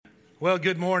Well,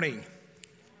 good morning.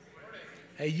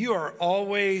 Hey, you are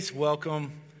always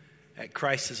welcome at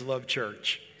Christ's Love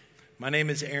Church. My name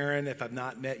is Aaron, if I've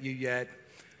not met you yet.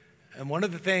 And one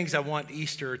of the things I want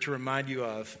Easter to remind you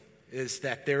of is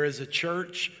that there is a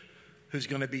church who's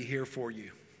going to be here for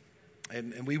you.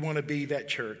 And we want to be that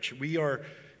church. We are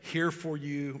here for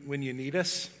you when you need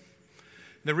us.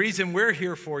 The reason we're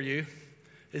here for you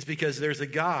is because there's a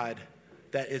God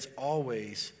that is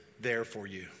always there for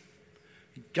you.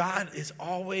 God is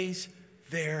always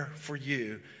there for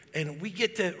you. And we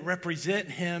get to represent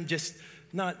him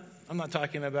I'm not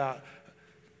talking about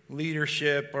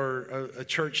leadership or a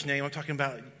church name. I'm talking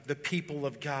about the people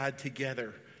of God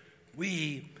together.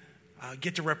 We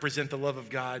get to represent the love of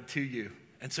God to you.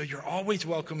 And so you're always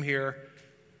welcome here.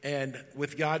 And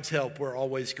with God's help, we're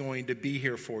always going to be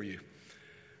here for you.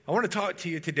 I want to talk to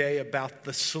you today about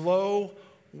the slow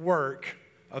work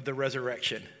of the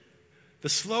resurrection. The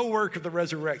slow work of the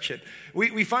resurrection.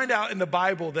 We find out in the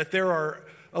Bible that there are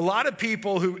a lot of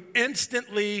people who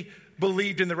instantly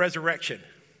believed in the resurrection.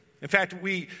 In fact,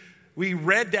 we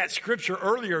read that scripture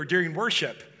earlier during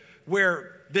worship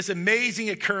where this amazing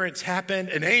occurrence happened.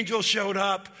 An angel showed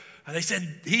up. They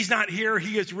said, he's not here,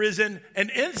 he is risen.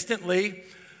 And instantly,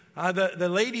 the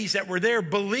ladies that were there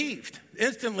believed.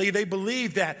 Instantly, they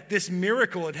believed that this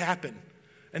miracle had happened.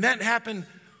 And that happened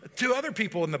to other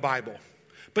people in the Bible.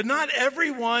 But not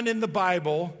everyone in the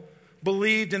Bible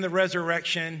believed in the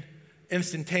resurrection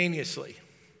instantaneously.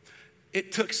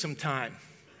 It took some time.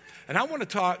 And I want to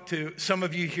talk to some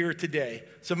of you here today,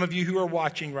 some of you who are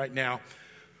watching right now,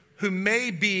 who may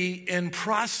be in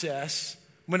process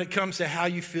when it comes to how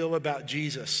you feel about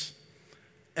Jesus.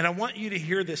 And I want you to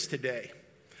hear this today,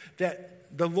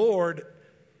 that the Lord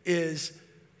is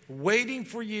waiting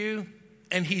for you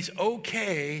and he's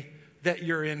okay that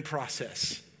you're in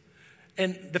process.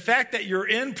 And the fact that you're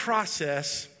in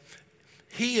process,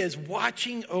 he is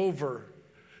watching over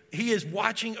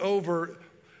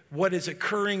what is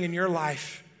occurring in your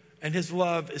life, and his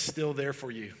love is still there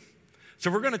for you. So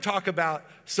we're going to talk about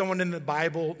someone in the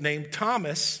Bible named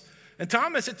Thomas. And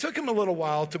Thomas, it took him a little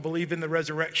while to believe in the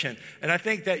resurrection. And I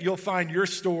think that you'll find your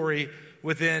story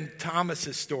within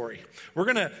Thomas's story. We're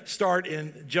going to start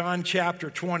in John chapter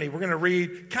 20. We're going to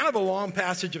read kind of a long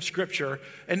passage of scripture.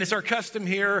 And it's our custom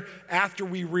here, after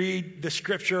we read the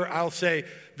scripture, I'll say,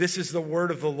 this is the word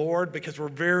of the Lord, because we're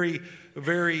very,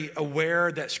 very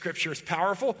aware that scripture is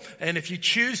powerful. And if you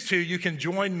choose to, you can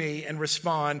join me and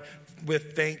respond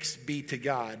with thanks be to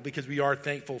God, because we are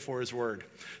thankful for his word.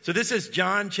 So this is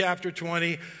John chapter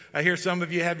 20. I hear some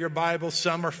of you have your Bibles.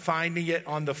 Some are finding it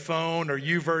on the phone or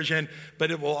YouVersion,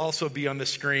 but it will also be on the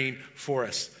screen for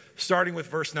us. Starting with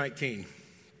verse 19.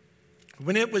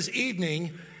 When it was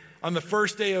evening on the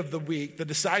first day of the week, the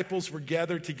disciples were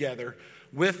gathered together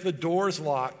with the doors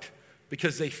locked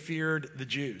because they feared the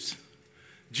Jews.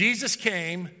 Jesus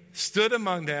came, stood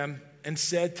among them, and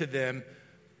said to them,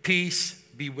 "Peace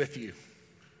be with you."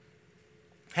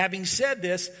 Having said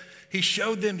this, he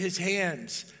showed them his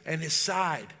hands and his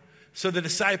side. So the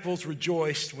disciples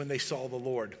rejoiced when they saw the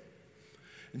Lord.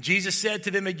 And Jesus said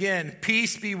to them again,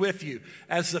 "Peace be with you.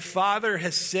 As the Father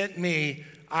has sent me,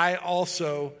 I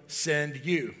also send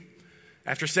you."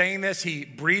 After saying this, he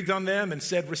breathed on them and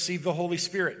said, "Receive the Holy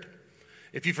Spirit.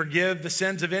 If you forgive the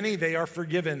sins of any, they are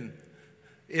forgiven.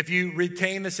 If you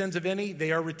retain the sins of any,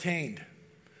 they are retained."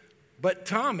 But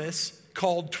Thomas,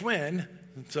 called Twin,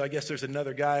 so I guess there's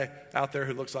another guy out there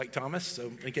who looks like Thomas,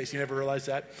 so in case you never realized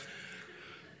that,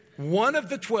 one of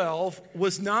the 12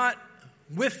 was not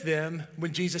with them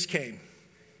when Jesus came.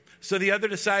 So the other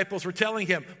disciples were telling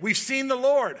him, "We've seen the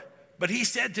Lord." But he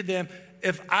said to them,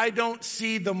 "If I don't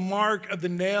see the mark of the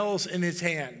nails in his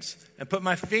hands, and put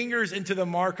my fingers into the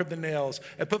mark of the nails,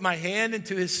 and put my hand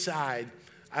into his side,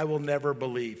 I will never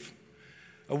believe."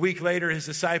 A week later, his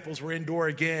disciples were indoor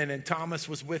again, and Thomas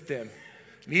was with them.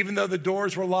 And even though the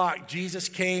doors were locked, Jesus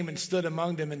came and stood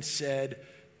among them and said,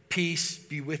 "Peace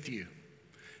be with you."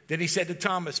 Then he said to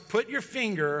Thomas, "Put your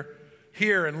finger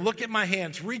here and look at my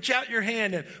hands. Reach out your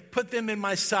hand and put them in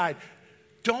my side.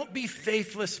 Don't be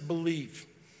faithless, believe."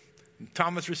 And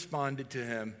Thomas responded to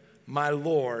him, "My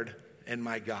Lord and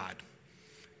my God."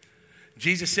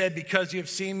 Jesus said, "Because you have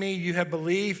seen me, you have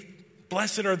believed.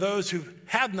 Blessed are those who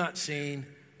have not seen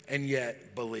and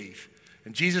yet believe."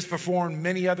 And Jesus performed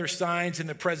many other signs in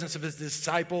the presence of his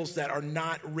disciples that are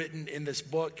not written in this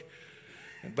book,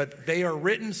 but they are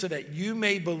written so that you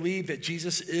may believe that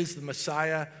Jesus is the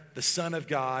Messiah, the Son of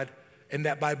God, and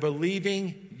that by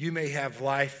believing you may have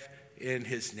life in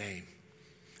his name.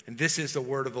 And this is the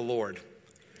word of the Lord.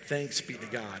 Thanks be to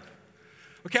God.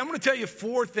 Okay, I'm going to tell you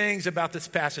 4 things about this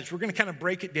passage. We're going to kind of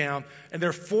break it down, and there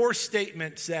are 4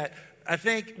 statements that I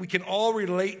think we can all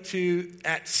relate to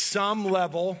at some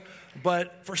level,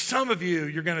 but for some of you,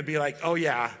 you're going to be like, oh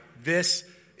yeah, this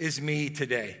is me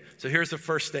today. So here's the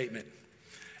first statement.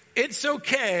 It's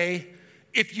okay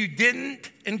if you didn't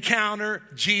encounter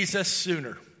Jesus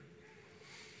sooner.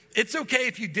 It's okay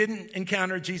if you didn't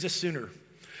encounter Jesus sooner.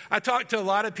 I talked to a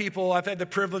lot of people. I've had the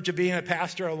privilege of being a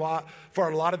pastor for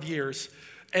a lot of years.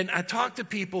 And I talk to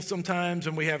people sometimes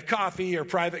when we have coffee or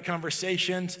private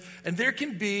conversations, and there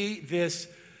can be this,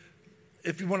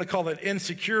 if you want to call it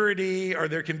insecurity, or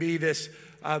there can be this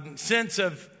sense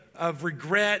of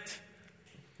regret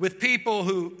with people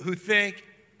who think,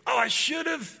 oh, I should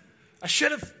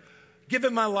have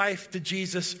given my life to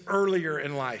Jesus earlier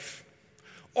in life.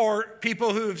 Or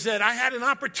people who have said, I had an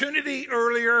opportunity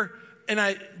earlier and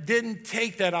I didn't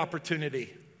take that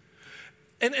opportunity.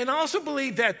 And I also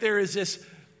believe that there is this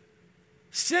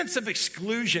sense of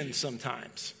exclusion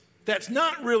sometimes that's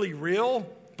not really real,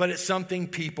 but it's something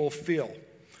people feel.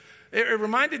 It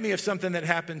reminded me of something that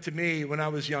happened to me when I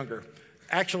was younger.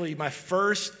 Actually, my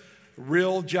first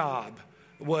real job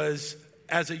was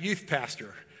as a youth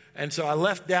pastor. And so I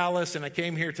left Dallas and I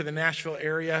came here to the Nashville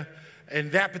area.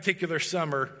 And that particular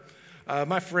summer,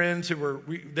 my friends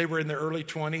they were in their early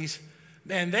 20s,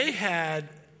 man, they had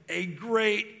a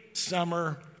great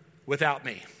summer without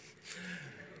me.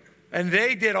 And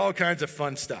they did all kinds of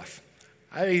fun stuff.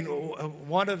 I mean,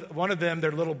 one of them,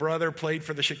 their little brother, played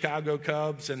for the Chicago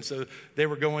Cubs, and so they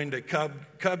were going to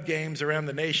Cub games around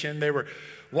the nation. They were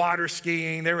water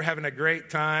skiing. They were having a great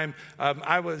time.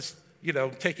 I was,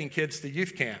 taking kids to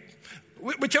youth camp,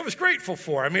 which I was grateful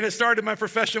for. I mean, it started my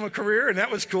professional career, and that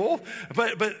was cool.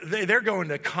 But they're going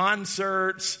to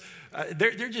concerts.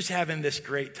 They're just having this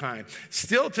great time.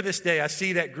 Still to this day, I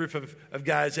see that group of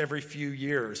guys every few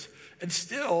years. And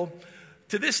still,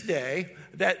 to this day,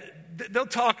 that they'll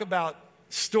talk about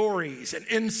stories and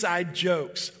inside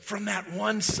jokes from that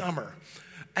one summer.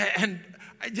 And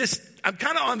I'm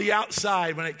kind of on the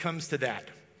outside when it comes to that.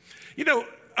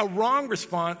 A wrong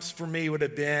response for me would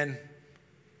have been,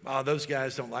 oh, those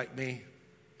guys don't like me.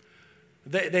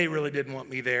 They really didn't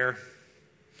want me there.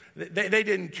 They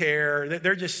didn't care.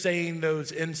 They're just saying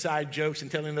those inside jokes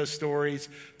and telling those stories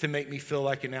to make me feel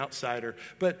like an outsider.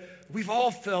 But we've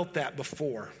all felt that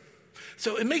before.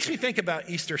 So it makes me think about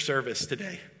Easter service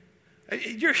today.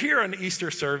 You're here on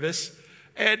Easter service,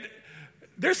 and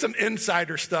there's some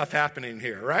insider stuff happening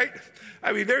here, right?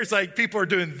 I mean, there's like people are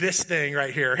doing this thing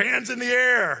right here, hands in the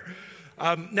air.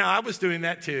 Now, I was doing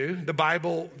that too. The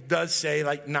Bible does say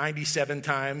like 97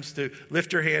 times to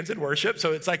lift your hands in worship.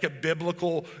 So it's like a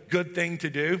biblical good thing to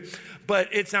do. But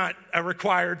it's not a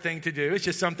required thing to do. It's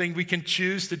just something we can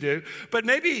choose to do. But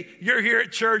maybe you're here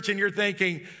at church and you're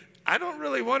thinking, I don't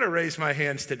really want to raise my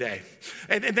hands today.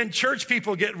 And then church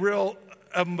people get real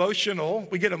emotional.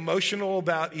 We get emotional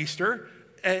about Easter.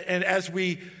 And as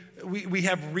we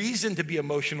have reason to be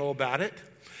emotional about it.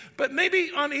 But maybe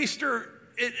on Easter,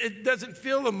 it doesn't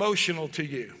feel emotional to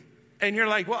you. And you're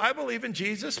like, well, I believe in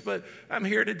Jesus, but I'm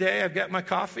here today. I've got my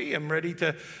coffee. I'm ready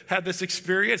to have this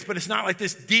experience. But it's not like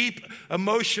this deep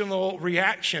emotional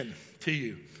reaction to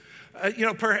you.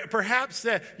 Perhaps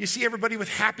you see everybody with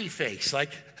happy face,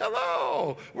 like,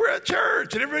 hello, we're at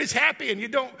church, and everybody's happy, and you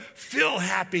don't feel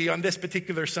happy on this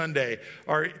particular Sunday.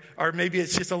 Or maybe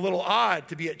it's just a little odd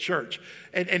to be at church,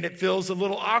 and it feels a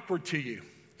little awkward to you.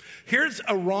 Here's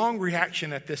a wrong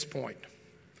reaction at this point.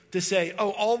 To say,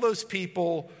 oh, all those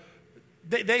people,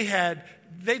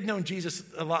 they've known Jesus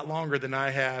a lot longer than I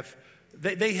have.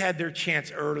 They had their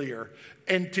chance earlier.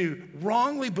 And to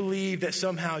wrongly believe that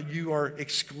somehow you are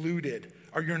excluded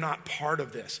or you're not part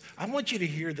of this. I want you to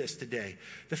hear this today.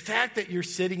 The fact that you're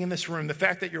sitting in this room, the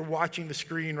fact that you're watching the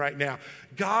screen right now,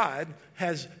 God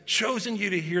has chosen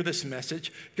you to hear this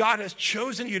message. God has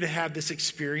chosen you to have this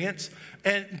experience.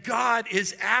 And God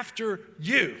is after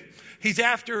you. He's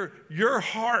after your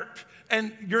heart.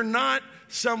 And you're not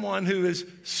someone who is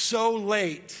so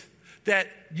late that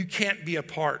you can't be a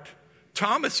part.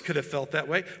 Thomas could have felt that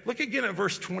way. Look again at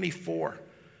verse 24. It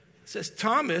says,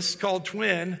 Thomas, called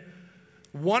twin,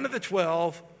 one of the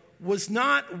 12, was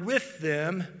not with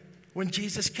them when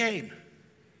Jesus came.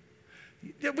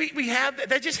 We have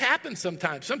that just happens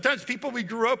sometimes. Sometimes people we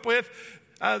grew up with,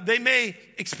 they may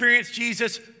experience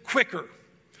Jesus quicker.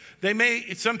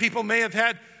 Some people may have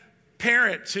had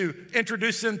parents who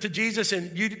introduced them to Jesus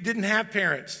and you didn't have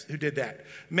parents who did that.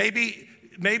 Maybe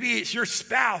it's your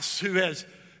spouse who has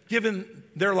given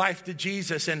their life to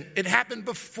Jesus and it happened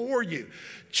before you.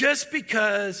 Just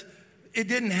because it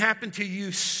didn't happen to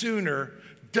you sooner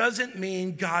doesn't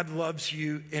mean God loves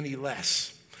you any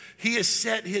less. He has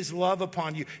set his love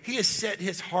upon you. He has set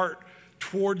his heart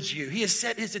towards you. He has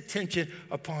set his attention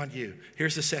upon you.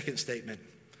 Here's the second statement.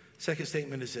 Second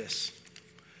statement is this.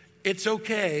 It's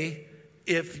okay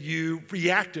if you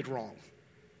reacted wrong.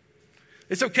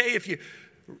 It's okay if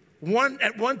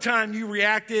at one time you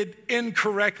reacted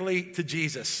incorrectly to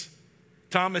Jesus.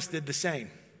 Thomas did the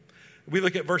same. We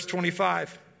look at verse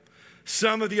 25.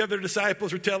 Some of the other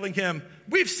disciples were telling him,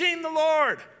 we've seen the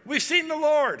Lord. We've seen the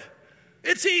Lord.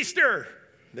 It's Easter.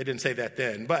 They didn't say that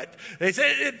then, but they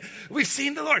said, we've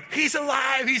seen the Lord. He's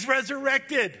alive. He's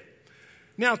resurrected.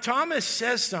 Now, Thomas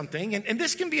says something, and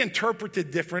this can be interpreted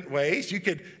different ways. You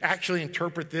could actually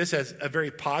interpret this as a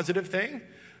very positive thing,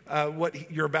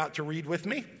 what you're about to read with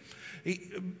me.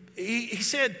 He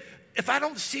said, if I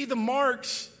don't see the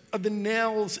marks of the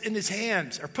nails in his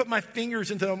hands, or put my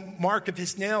fingers into the mark of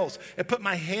his nails, and put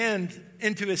my hand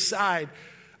into his side,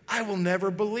 I will never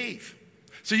believe.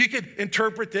 So you could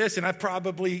interpret this, and I've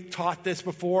probably taught this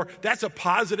before. That's a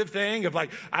positive thing of like,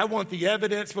 I want the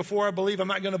evidence before I believe. I'm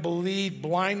not going to believe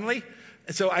blindly.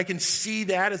 And so I can see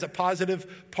that as a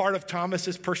positive part of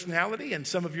Thomas's personality and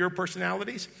some of your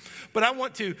personalities. But I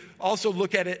want to also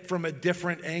look at it from a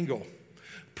different angle.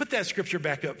 Put that scripture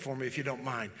back up for me if you don't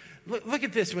mind. Look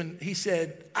at this when he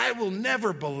said, I will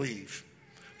never believe.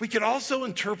 We could also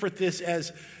interpret this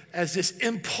as this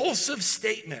impulsive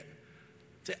statement.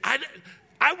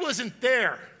 I wasn't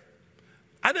there.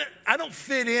 I don't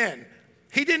fit in.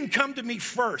 He didn't come to me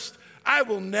first. I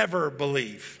will never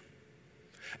believe.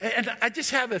 And I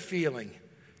just have a feeling,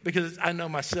 because I know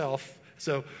myself,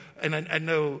 and I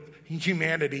know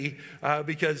humanity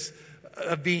because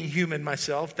of being human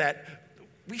myself, that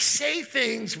we say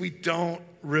things we don't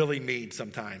really mean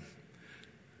sometimes.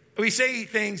 We say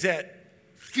things that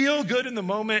feel good in the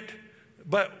moment,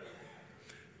 but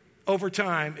over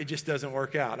time, it just doesn't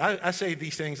work out. I say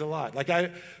these things a lot. Like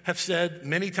I have said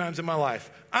many times in my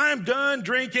life, I'm done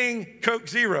drinking Coke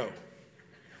Zero.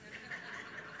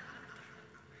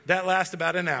 That lasts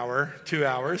about an hour, 2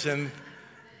 hours, and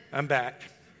I'm back.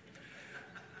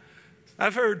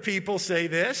 I've heard people say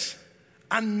this,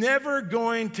 I'm never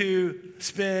going to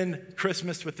spend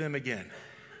Christmas with them again.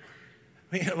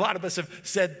 I mean, a lot of us have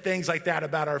said things like that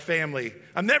about our family.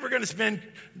 I'm never going to spend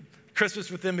Christmas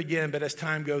with them again, but as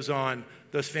time goes on,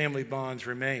 those family bonds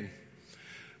remain.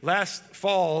 Last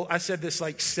fall, I said this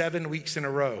like 7 weeks in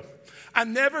a row.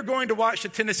 I'm never going to watch the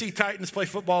Tennessee Titans play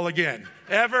football again.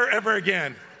 Ever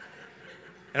again.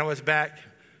 And I was back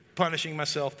punishing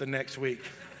myself the next week.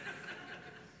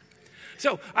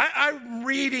 So I'm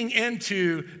reading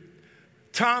into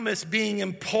Thomas being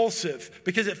impulsive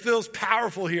because it feels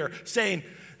powerful here, saying,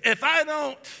 if I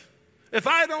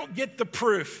don't get the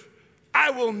proof,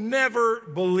 I will never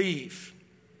believe.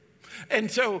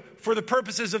 And so for the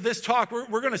purposes of this talk,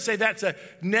 we're going to say that's a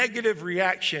negative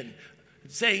reaction,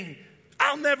 saying,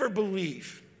 I'll never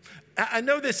believe. I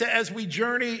know this as we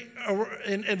journey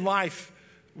in life,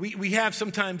 we have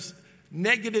sometimes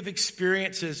negative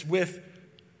experiences with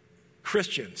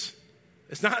Christians.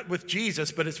 It's not with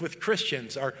Jesus, but it's with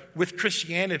Christians or with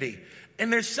Christianity.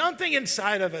 And there's something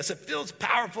inside of us that feels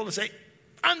powerful to say,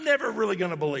 I'm never really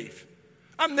going to believe.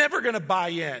 I'm never going to buy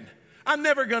in. I'm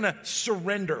never going to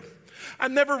surrender.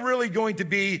 I'm never really going to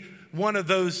be one of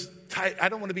those I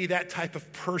don't want to be that type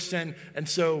of person. And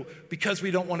so because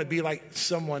we don't want to be like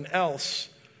someone else,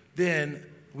 then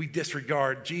we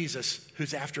disregard Jesus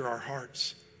who's after our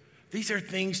hearts. These are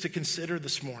things to consider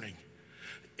this morning.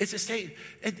 It's a state,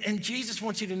 and Jesus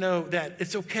wants you to know that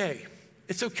it's okay.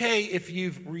 It's okay if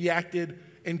you've reacted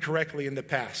incorrectly in the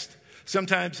past.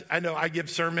 Sometimes I know I give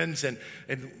sermons and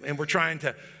we're trying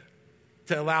to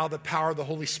allow the power of the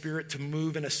Holy Spirit to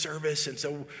move in a service. And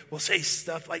so we'll say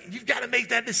stuff like, you've got to make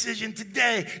that decision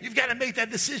today. You've got to make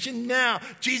that decision now.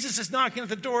 Jesus is knocking at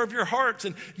the door of your hearts.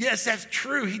 And yes, that's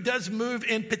true. He does move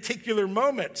in particular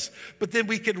moments. But then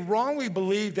we could wrongly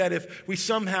believe that if we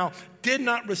somehow did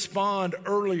not respond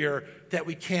earlier, that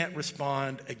we can't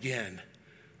respond again.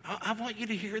 I want you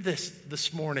to hear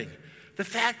this morning. The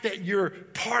fact that you're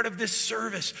part of this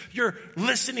service, you're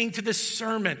listening to this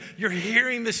sermon, you're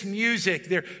hearing this music,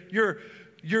 you're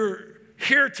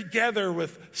here together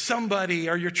with somebody,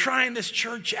 or you're trying this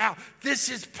church out. This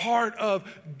is part of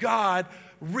God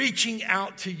reaching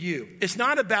out to you. It's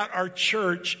not about our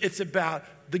church, it's about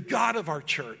the God of our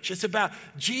church. It's about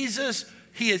Jesus.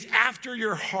 He is after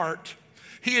your heart.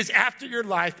 He is after your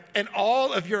life, and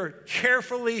all of your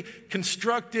carefully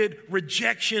constructed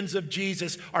rejections of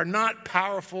Jesus are not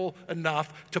powerful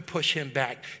enough to push him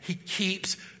back. He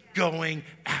keeps going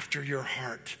after your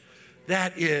heart.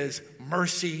 That is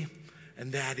mercy,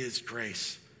 and that is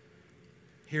grace.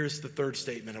 Here's the third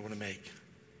statement I want to make.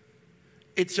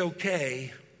 it's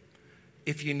okay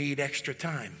if you need extra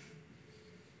time.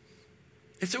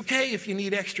 It's okay if you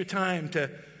need extra time to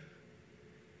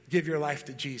give your life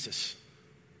to Jesus.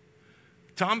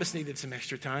 Thomas needed some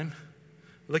extra time.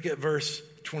 Look at verse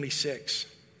 26.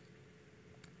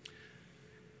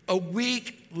 A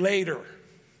week later,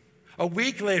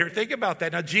 think about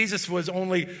that. Now, Jesus was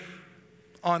only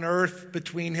on earth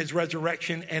between his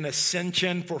resurrection and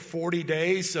ascension for 40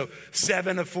 days. So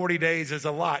 7 of 40 days is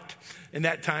a lot in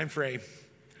that time frame.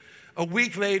 A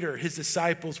week later, his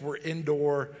disciples were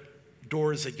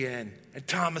doors again, and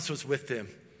Thomas was with them.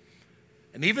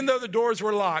 And even though the doors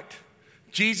were locked,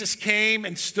 Jesus came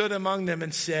and stood among them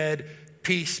and said,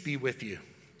 "Peace be with you."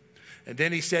 And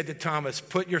then he said to Thomas,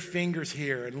 "Put your fingers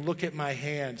here and look at my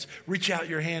hands. Reach out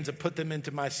your hands and put them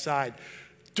into my side.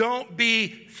 Don't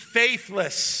be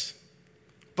faithless,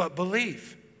 but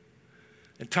believe."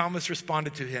 And Thomas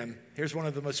responded to him. Here's one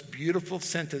of the most beautiful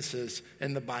sentences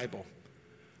in the Bible.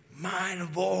 "My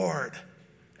Lord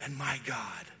and my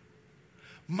God."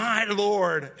 My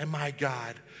Lord and my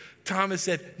God. Thomas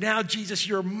said, "Now, Jesus,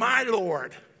 you're my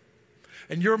Lord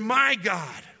and you're my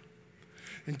God."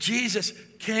 And Jesus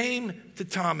came to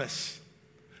Thomas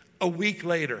a week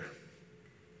later,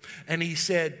 and he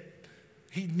said,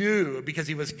 he knew because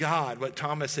he was God what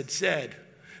Thomas had said.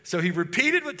 So he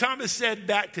repeated what Thomas said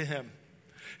back to him.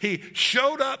 He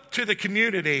showed up to the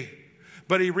community,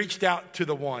 but he reached out to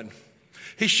the one.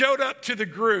 He showed up to the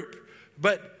group,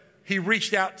 but he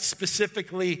reached out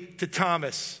specifically to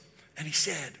Thomas. And he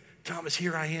said, "Thomas,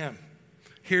 here I am.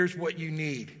 Here's what you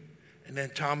need." And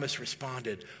then Thomas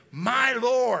responded, "My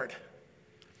Lord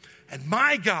and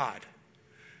my God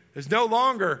is no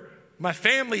longer my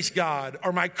family's God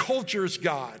or my culture's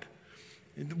God.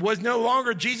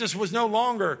 Jesus was no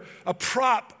longer a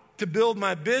prop to build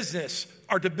my business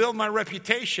or to build my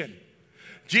reputation.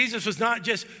 Jesus was not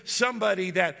just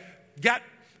somebody that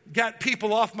got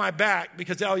people off my back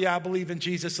because, oh yeah, I believe in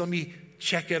Jesus. Let me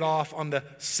check it off on the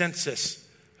census."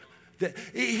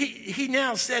 He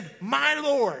now said, "My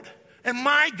Lord and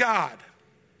my God."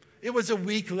 It was a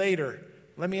week later.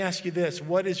 Let me ask you this.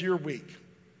 What is your week?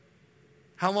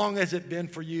 How long has it been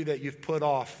for you that you've put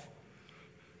off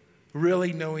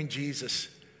really knowing Jesus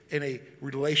in a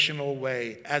relational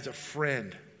way, as a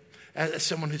friend, as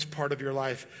someone who's part of your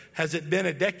life? Has it been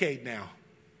a decade now?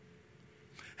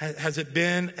 Has it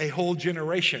been a whole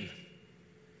generation?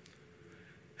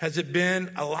 Has it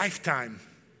been a lifetime?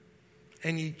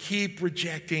 And you keep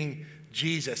rejecting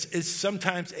Jesus. It's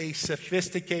sometimes a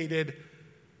sophisticated,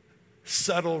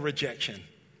 subtle rejection.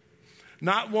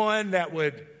 Not one that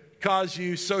would cause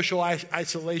you social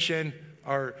isolation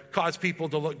or cause people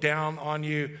to look down on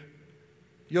you.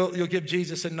 You'll give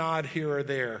Jesus a nod here or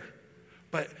there.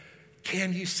 But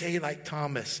can you say like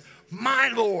Thomas, "My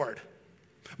Lord,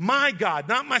 my God,"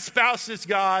 not my spouse's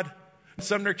God,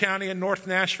 Sumner County in North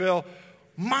Nashville,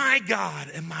 "my God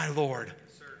and my Lord."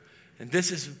 And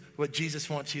this is what Jesus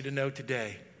wants you to know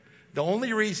today. The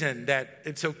only reason that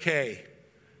it's okay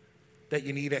that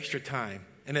you need extra time,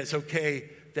 and it's okay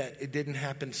that it didn't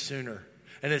happen sooner,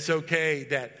 and it's okay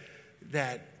that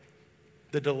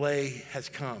the delay has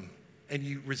come and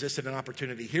you resisted an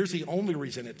opportunity. Here's the only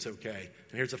reason it's okay.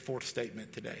 And here's a fourth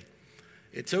statement today.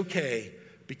 It's okay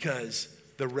because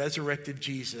the resurrected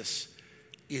Jesus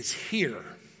is here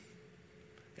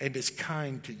and is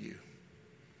kind to you.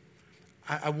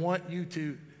 I want you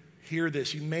to hear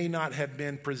this. You may not have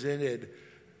been presented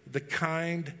the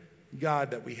kind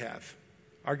God that we have.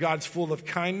 Our God's full of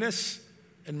kindness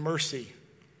and mercy.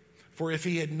 For if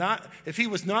he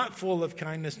was not full of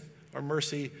kindness or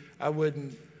mercy, I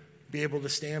wouldn't be able to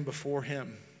stand before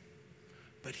him.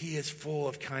 But he is full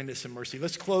of kindness and mercy.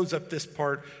 Let's close up this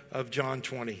part of John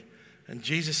 20. And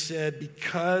Jesus said,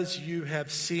 "Because you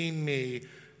have seen me,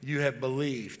 you have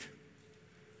believed.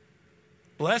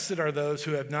 Blessed are those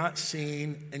who have not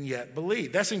seen and yet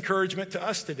believe." That's encouragement to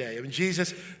us today. I mean,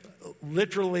 Jesus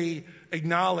literally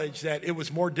acknowledged that it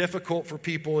was more difficult for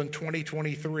people in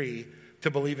 2023 to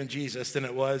believe in Jesus than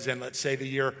it was in, let's say, the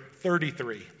year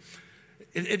 33.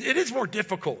 It is more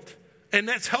difficult, and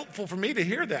that's helpful for me to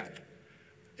hear that.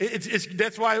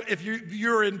 That's why if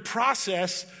you're in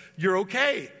process, you're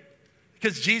okay,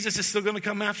 because Jesus is still going to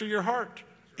come after your heart.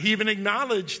 He even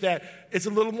acknowledged that it's a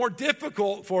little more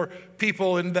difficult for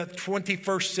people in the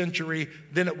 21st century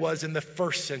than it was in the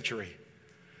first century.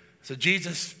 So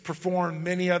Jesus performed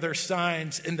many other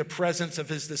signs in the presence of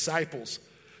his disciples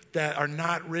that are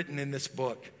not written in this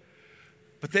book.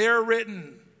 But they are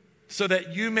written so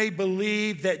that you may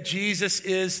believe that Jesus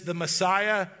is the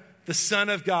Messiah, the Son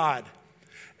of God,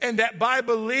 and that by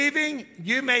believing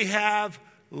you may have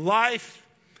life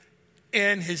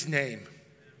in his name.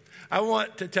 I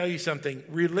want to tell you something.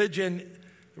 Religion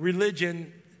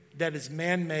that is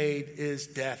man-made is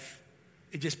death.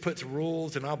 It just puts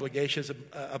rules and obligations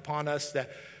upon us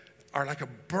that are like a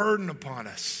burden upon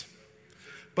us.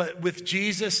 But with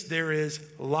Jesus, there is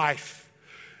life.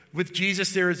 With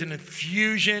Jesus, there is an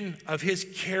infusion of his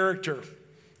character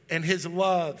and his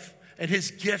love and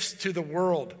his gifts to the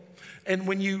world. And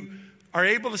when you are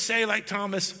able to say like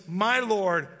Thomas, my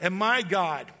Lord and my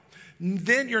God,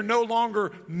 then you're no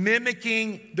longer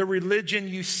mimicking the religion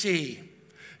you see.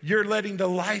 You're letting the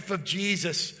life of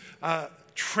Jesus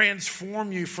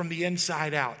transform you from the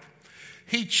inside out.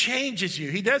 He changes you.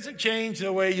 He doesn't change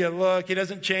the way you look. He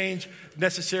doesn't change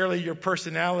necessarily your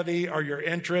personality or your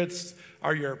interests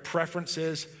or your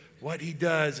preferences. What he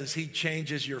does is he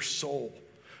changes your soul,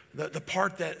 the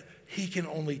part that he can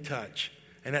only touch.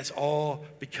 And that's all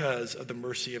because of the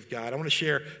mercy of God. I want to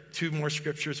share 2 more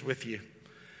scriptures with you.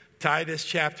 Titus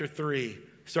chapter 3,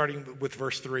 starting with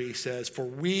verse 3, says, "For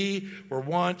we were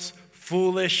once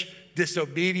foolish,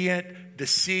 disobedient,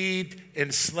 deceived,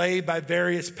 enslaved by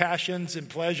various passions and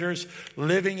pleasures,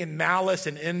 living in malice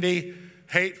and envy,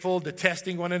 hateful,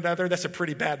 detesting one another." That's a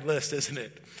pretty bad list, isn't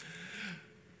it?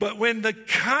 But when the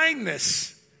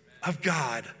kindness of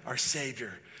God, our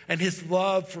Savior, and his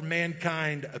love for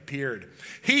mankind appeared,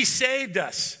 he saved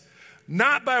us,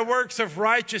 not by works of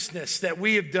righteousness that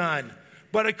we have done,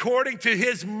 but according to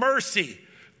his mercy,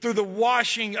 through the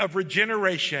washing of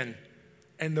regeneration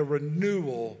and the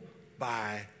renewal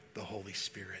by the Holy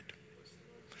Spirit.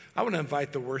 I want to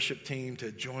invite the worship team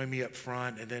to join me up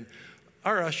front. And then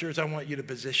our ushers, I want you to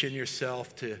position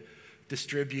yourself to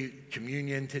distribute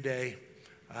communion today.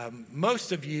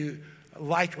 Most of you,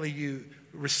 likely you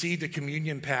received a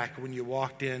communion pack when you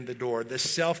walked in the door. This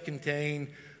self-contained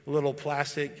little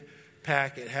plastic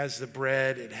pack. It has the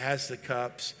bread. It has the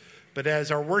cups. But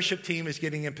as our worship team is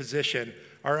getting in position,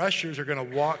 our ushers are going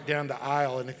to walk down the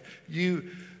aisle. And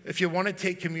if you want to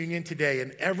take communion today,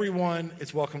 and everyone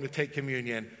is welcome to take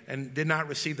communion and did not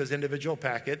receive those individual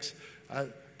packets,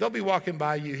 they'll be walking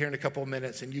by you here in a couple of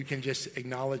minutes, and you can just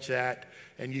acknowledge that,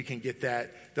 and you can get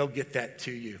that. They'll get that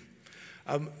to you.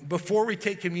 Before we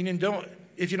take communion,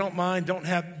 if you don't mind,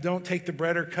 don't take the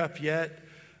bread or cup yet.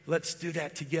 Let's do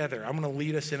that together. I'm going to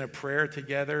lead us in a prayer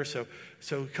together.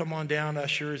 So come on down,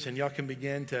 ushers, and y'all can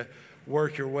begin to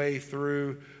work your way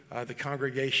through the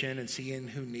congregation and seeing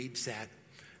who needs that.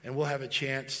 And we'll have a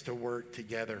chance to work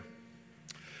together.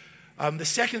 The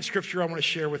second scripture I want to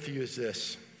share with you is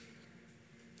this.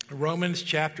 Romans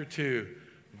chapter 2,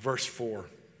 verse 4.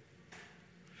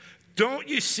 Don't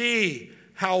you see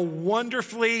how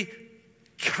wonderfully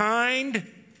kind,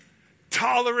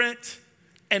 tolerant,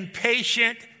 and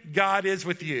patient God is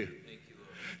with you?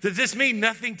 Does this mean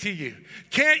nothing to you?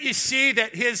 Can't you see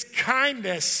that his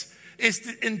kindness is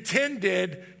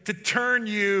intended to turn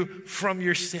you from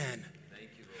your sin?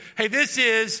 Hey, this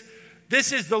is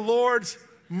the Lord's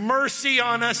mercy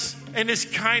on us and his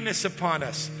kindness upon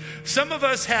us. Some of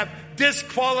us have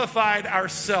disqualified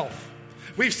ourselves.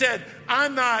 We've said,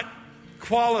 I'm not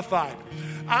qualified.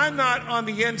 I'm not on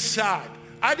the inside.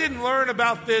 I didn't learn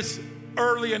about this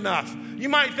early enough. You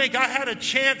might think I had a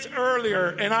chance earlier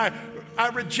and I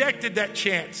rejected that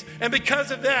chance. And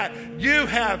because of that, you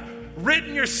have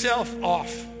written yourself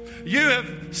off. You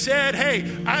have said,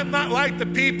 hey, I'm not like the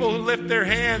people who lift their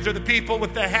hands or the people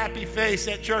with the happy face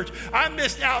at church. I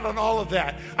missed out on all of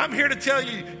that. I'm here to tell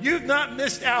you, you've not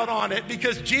missed out on it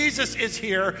because Jesus is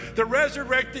here. The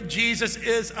resurrected Jesus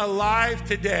is alive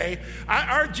today.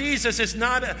 Our Jesus is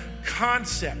not a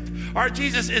concept. Our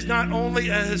Jesus is not only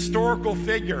a historical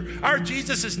figure. Our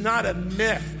Jesus is not a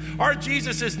myth. Our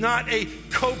Jesus is not a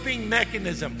coping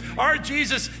mechanism. Our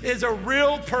Jesus is a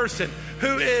real person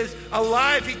who is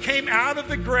alive. He came out of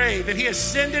the grave and he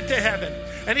ascended to heaven.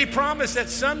 And he promised that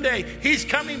someday he's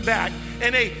coming back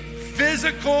in a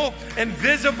physical and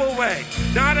visible way,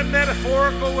 not a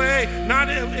metaphorical way, not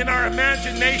in our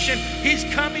imagination. He's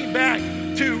coming back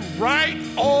to right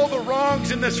all the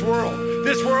wrongs in this world.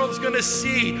 This world's going to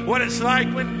see what it's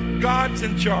like when God's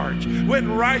in charge,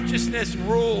 when righteousness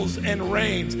rules and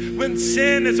reigns, when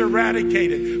sin is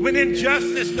eradicated, when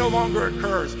injustice no longer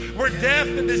occurs, where death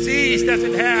and disease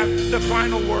doesn't have the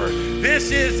final word.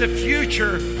 This is the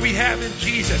future we have in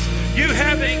Jesus. You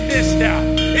haven't missed out.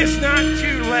 It's not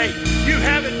too late. You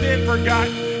haven't been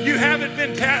forgotten. You haven't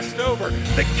been passed over.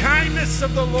 The kindness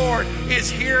of the Lord is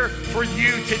here for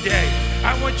you today.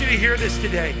 I want you to hear this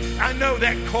today. I know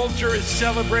that culture is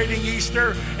celebrating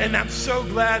Easter, and I'm so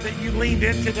glad that you leaned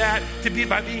into that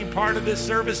by being part of this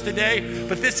service today.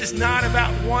 But this is not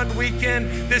about one weekend.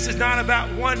 This is not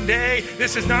about one day.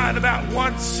 This is not about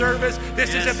one service.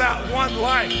 This is about one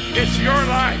life. It's your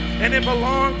life, and it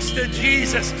belongs to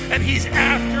Jesus, and he's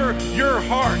after your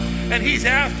heart, and he's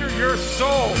after your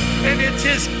soul, and it's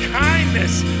his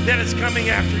kindness that is coming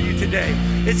after you today.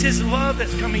 It's his love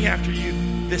that's coming after you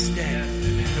this day.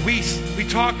 And we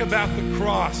talk about the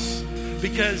cross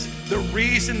because the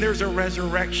reason there's a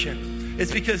resurrection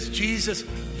is because Jesus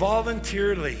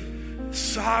voluntarily,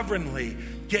 sovereignly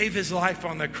gave his life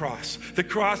on the cross. The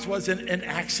cross wasn't an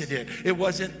accident. It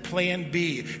wasn't plan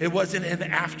B. It wasn't an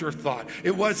afterthought.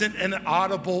 It wasn't an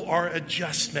audible or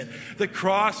adjustment. The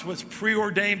cross was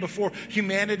preordained before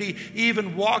humanity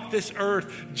even walked this earth.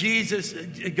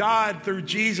 God through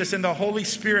Jesus and the Holy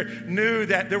Spirit knew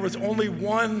that there was only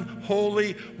one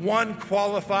holy, one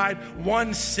qualified,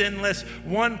 one sinless,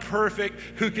 one perfect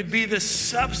who could be the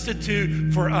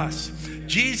substitute for us.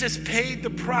 Jesus paid the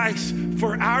price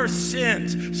for our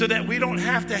sins so that we don't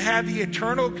have to have the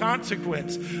eternal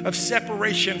consequence of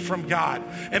separation from God.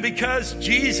 And because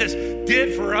Jesus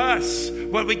did for us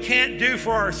what we can't do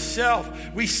for ourselves,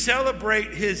 we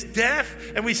celebrate his death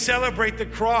and we celebrate the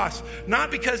cross,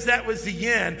 not because that was the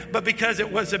end, but because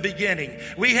it was a beginning.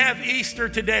 We have Easter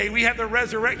today. We have the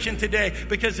resurrection today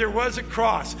because there was a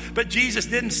cross. But Jesus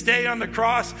didn't stay on the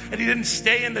cross and he didn't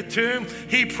stay in the tomb.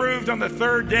 He proved on the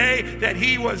third day that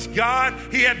he was God.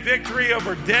 He had victory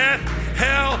over death,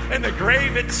 hell, and the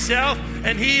grave itself.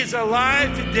 And he is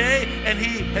alive today, and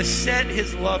he has set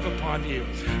his love upon you.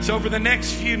 So over the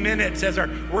next few minutes, as our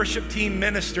worship team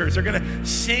ministers, they're going to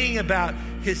sing about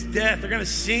his death. They're going to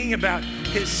sing about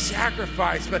his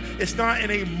sacrifice, but it's not in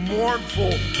a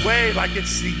mournful way like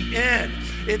it's the end.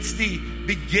 It's the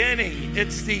beginning.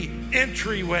 It's the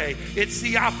entryway. It's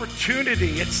the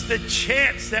opportunity. It's the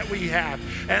chance that we have.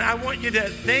 And I want you to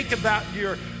think about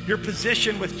your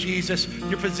position with Jesus,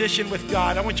 your position with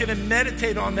God. I want you to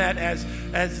meditate on that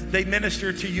as they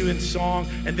minister to you in song.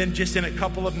 And then just in a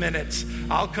couple of minutes,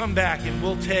 I'll come back and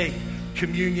we'll take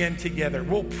communion together.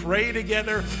 We'll pray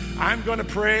together. I'm going to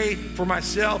pray for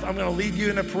myself. I'm going to lead you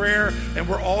in a prayer, and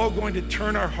we're all going to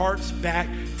turn our hearts back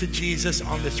to Jesus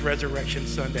on this Resurrection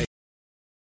Sunday.